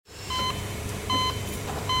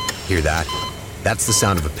Hear that? That's the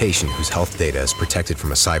sound of a patient whose health data is protected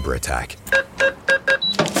from a cyber attack.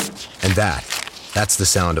 And that's the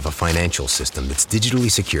sound of a financial system that's digitally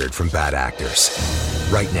secured from bad actors.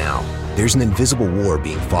 Right now, there's an invisible war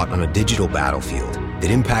being fought on a digital battlefield that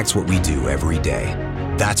impacts what we do every day.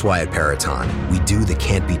 That's why at Peraton, we do the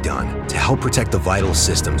can't be done to help protect the vital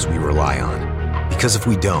systems we rely on. Because if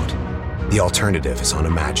we don't, the alternative is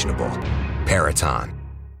unimaginable. Peraton.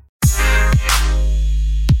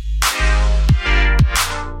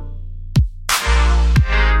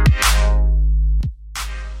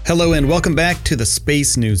 Hello and welcome back to the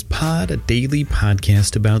Space News Pod, a daily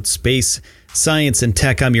podcast about space, science, and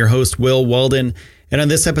tech. I'm your host, Will Walden, and on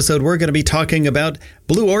this episode, we're going to be talking about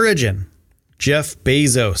Blue Origin. Jeff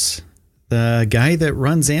Bezos, the guy that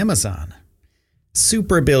runs Amazon,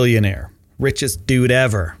 super billionaire, richest dude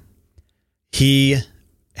ever. He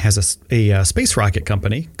has a space rocket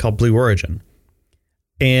company called Blue Origin,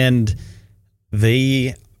 and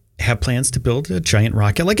they have plans to build a giant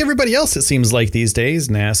rocket like everybody else, it seems like these days.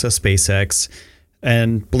 NASA, SpaceX,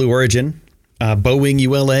 and Blue Origin, Boeing,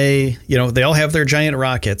 ULA, they all have their giant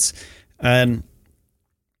rockets. And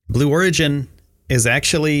Blue Origin is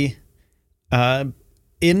actually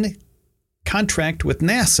in contract with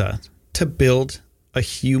NASA to build a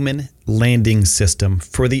human landing system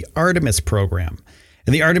for the Artemis program.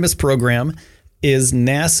 And the Artemis program is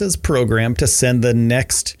NASA's program to send the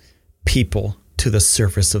next people to the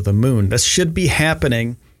surface of the moon. This should be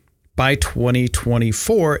happening by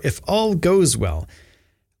 2024 if all goes well.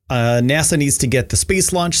 NASA needs to get the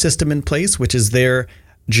Space Launch System in place, which is their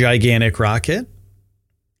gigantic rocket.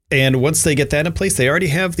 And once they get that in place, they already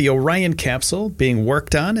have the Orion capsule being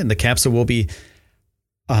worked on, and the capsule will be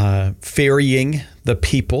ferrying the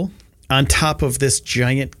people on top of this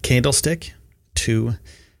giant candlestick to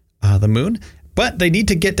the moon. But they need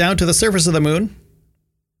to get down to the surface of the moon.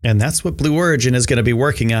 And that's what Blue Origin is going to be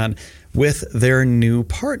working on with their new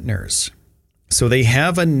partners. So they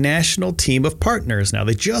have a national team of partners now.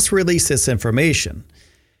 They just released this information.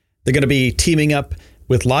 They're going to be teaming up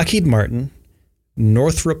with Lockheed Martin,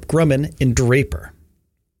 Northrop Grumman, and Draper.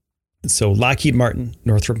 So Lockheed Martin,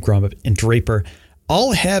 Northrop Grumman, and Draper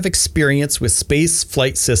all have experience with space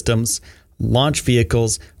flight systems, launch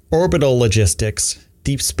vehicles, orbital logistics,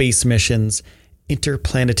 deep space missions,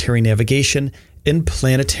 interplanetary navigation, in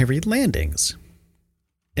planetary landings.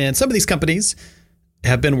 And some of these companies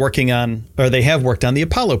have been working on, or they have worked on the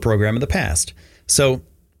Apollo program in the past. So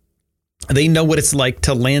they know what it's like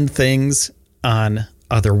to land things on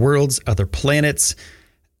other worlds, other planets.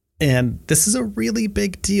 And this is a really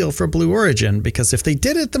big deal for Blue Origin, because if they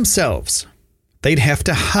did it themselves, they'd have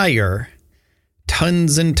to hire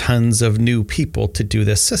tons and tons of new people to do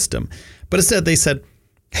this system. But instead they said,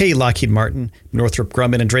 hey, Lockheed Martin, Northrop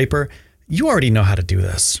Grumman, and Draper, you already know how to do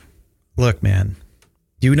this. Look, man,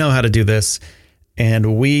 you know how to do this,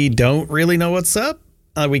 and we don't really know what's up.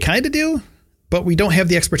 We kind of do, but we don't have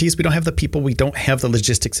the expertise. We don't have the people. We don't have the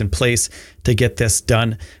logistics in place to get this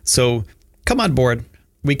done. So come on board.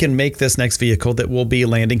 We can make this next vehicle that will be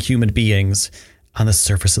landing human beings on the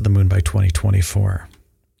surface of the moon by 2024.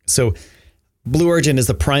 So Blue Origin is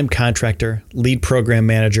the prime contractor, lead program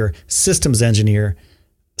manager, systems engineer,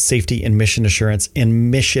 safety and mission assurance, and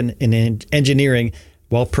mission and engineering,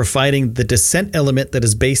 while providing the descent element that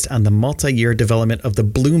is based on the multi-year development of the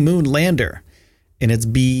Blue Moon lander and its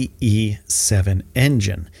BE-7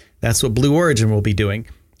 engine. That's what Blue Origin will be doing.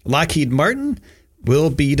 Lockheed Martin will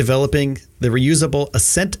be developing the reusable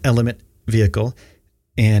ascent element vehicle,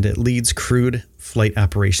 and it leads crewed flight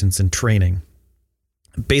operations and training.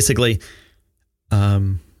 Basically,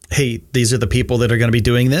 hey, these are the people that are going to be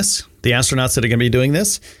doing this, the astronauts that are going to be doing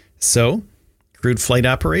this. So, crewed flight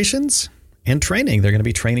operations and training. They're going to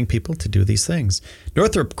be training people to do these things.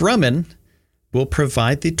 Northrop Grumman will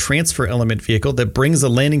provide the transfer element vehicle that brings the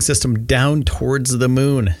landing system down towards the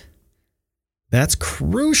moon. That's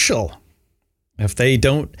crucial. If they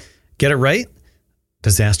don't get it right,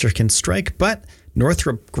 disaster can strike. But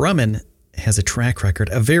Northrop Grumman has a track record,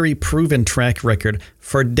 a very proven track record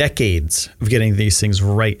for decades of getting these things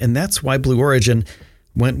right. And that's why Blue Origin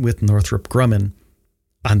went with Northrop Grumman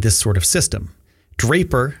on this sort of system.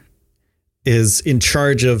 Draper is in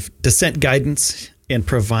charge of descent guidance and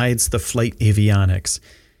provides the flight avionics.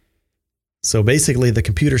 So basically the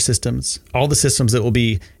computer systems, all the systems that will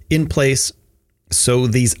be in place. So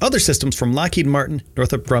these other systems from Lockheed Martin,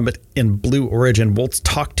 Northrop Grumman, and Blue Origin will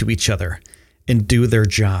talk to each other and do their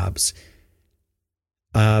jobs.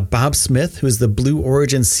 Bob Smith, who is the Blue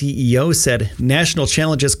Origin CEO, said, "National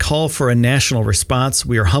challenges call for a national response.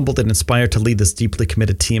 We are humbled and inspired to lead this deeply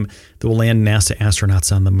committed team that will land NASA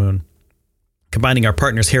astronauts on the moon." Combining our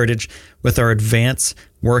partner's heritage with our advanced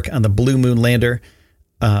work on the Blue Moon lander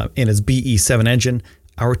and its BE-7 engine,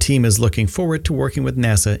 our team is looking forward to working with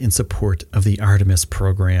NASA in support of the Artemis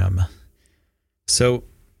program. So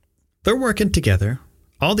they're working together.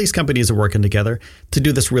 All these companies are working together to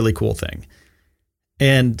do this really cool thing.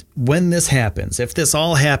 And when this happens, if this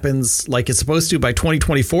all happens like it's supposed to by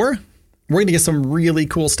 2024, we're going to get some really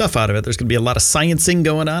cool stuff out of it. There's going to be a lot of sciencing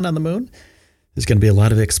going on the moon. There's going to be a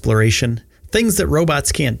lot of exploration, things that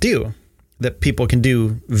robots can't do that people can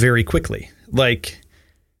do very quickly, like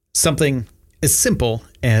something as simple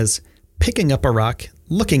as picking up a rock,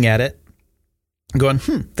 looking at it, going,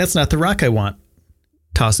 that's not the rock I want,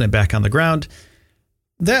 tossing it back on the ground.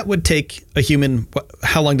 That would take a human.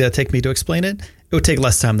 How long did it take me to explain it? It would take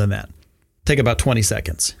less time than that. Take about 20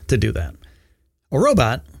 seconds to do that. A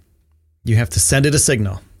robot, you have to send it a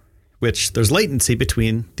signal, which there's latency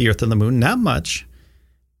between the Earth and the moon. Not much,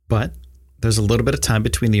 but there's a little bit of time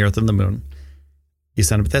between the Earth and the moon. You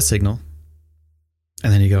send it that signal,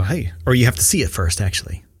 and then you go, hey, or you have to see it first,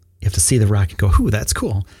 actually. You have to see the rock and go, that's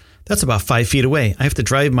cool. That's about 5 feet away. I have to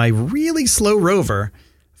drive my really slow rover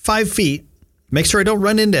 5 feet, make sure I don't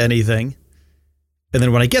run into anything. And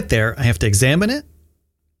then when I get there, I have to examine it,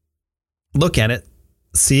 look at it,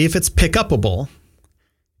 see if it's pick-upable.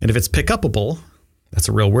 And if it's pick-upable, that's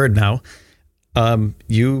a real word now,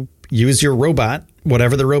 you use your robot,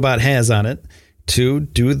 whatever the robot has on it, to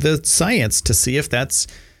do the science to see if that's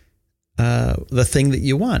the thing that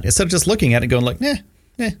you want. Instead of just looking at it going like,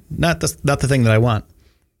 not the thing that I want.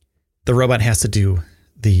 The robot has to do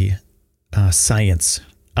the science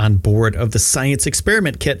on board of the science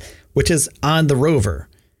experiment kit, which is on the rover.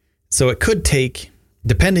 So it could take,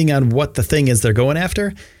 depending on what the thing is they're going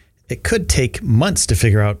after, it could take months to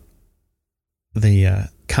figure out the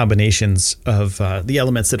combinations of the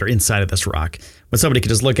elements that are inside of this rock. When somebody could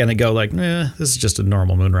just look at it and go like, this is just a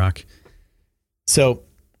normal moon rock. So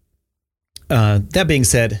that being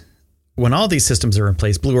said, when all these systems are in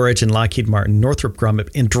place, Blue Origin, Lockheed Martin, Northrop Grumman,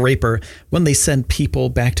 and Draper, when they send people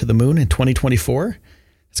back to the moon in 2024,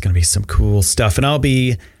 it's going to be some cool stuff. And I'll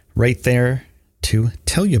be right there to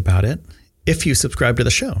tell you about it if you subscribe to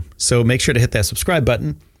the show. So make sure to hit that subscribe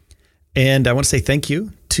button. And I want to say thank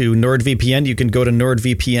you to NordVPN. You can go to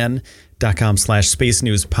nordvpn.com/space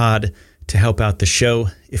news pod to help out the show.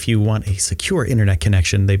 If you want a secure internet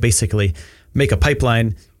connection, they basically make a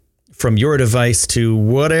pipeline from your device to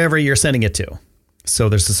whatever you're sending it to. So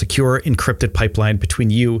there's a secure encrypted pipeline between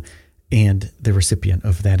you and the recipient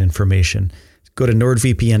of that information. Go to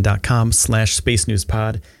nordvpn.com/space news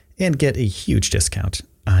pod and get a huge discount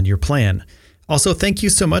on your plan. Also, thank you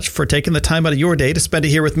so much for taking the time out of your day to spend it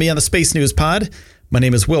here with me on the Space News Pod. My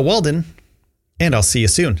name is Will Walden, and I'll see you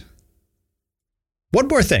soon. One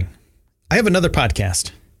more thing. I have another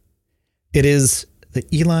podcast. It is the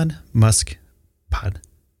Elon Musk Pod.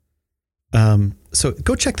 So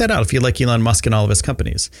go check that out if you like Elon Musk and all of his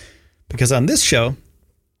companies. Because on this show,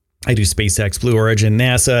 I do SpaceX, Blue Origin,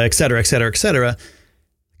 NASA, et cetera, et cetera, et cetera.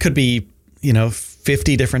 Could be,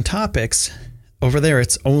 50 different topics. Over there,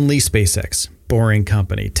 it's only SpaceX, Boring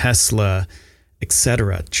Company, Tesla,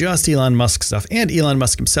 etc. Just Elon Musk stuff, and Elon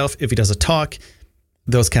Musk himself, if he does a talk,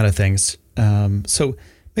 those kind of things. So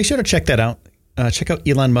make sure to check that out. Check out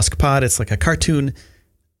Elon Musk Pod. It's like a cartoon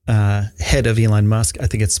head of Elon Musk. I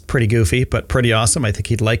think it's pretty goofy, but pretty awesome. I think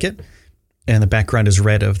he'd like it. And the background is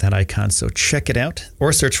red of that icon. So check it out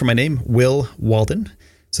or search for my name, Will Walden.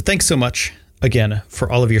 So thanks so much again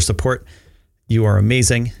for all of your support. You are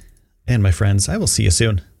amazing. And my friends, I will see you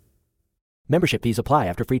soon. Membership fees apply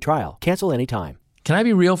after free trial. Cancel anytime. Can I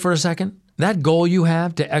be real for a second? That goal you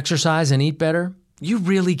have to exercise and eat better, you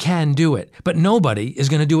really can do it. But nobody is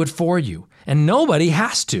going to do it for you. And nobody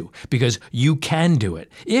has to, because you can do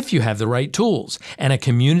it if you have the right tools and a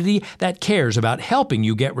community that cares about helping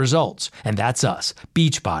you get results. And that's us,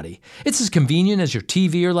 Beachbody. It's as convenient as your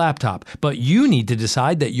TV or laptop, but you need to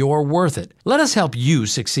decide that you're worth it. Let us help you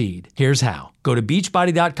succeed. Here's how. Go to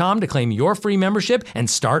beachbody.com to claim your free membership and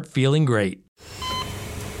start feeling great.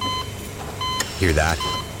 Hear that?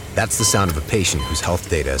 That's the sound of a patient whose health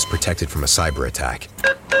data is protected from a cyber attack.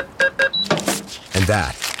 And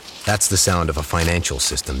that's the sound of a financial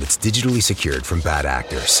system that's digitally secured from bad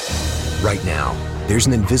actors. Right now, there's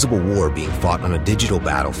an invisible war being fought on a digital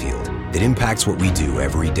battlefield that impacts what we do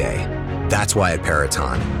every day. That's why at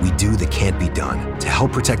Peraton, we do the can't be done to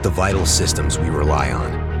help protect the vital systems we rely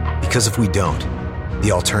on. Because if we don't,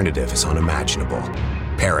 the alternative is unimaginable.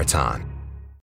 Peraton.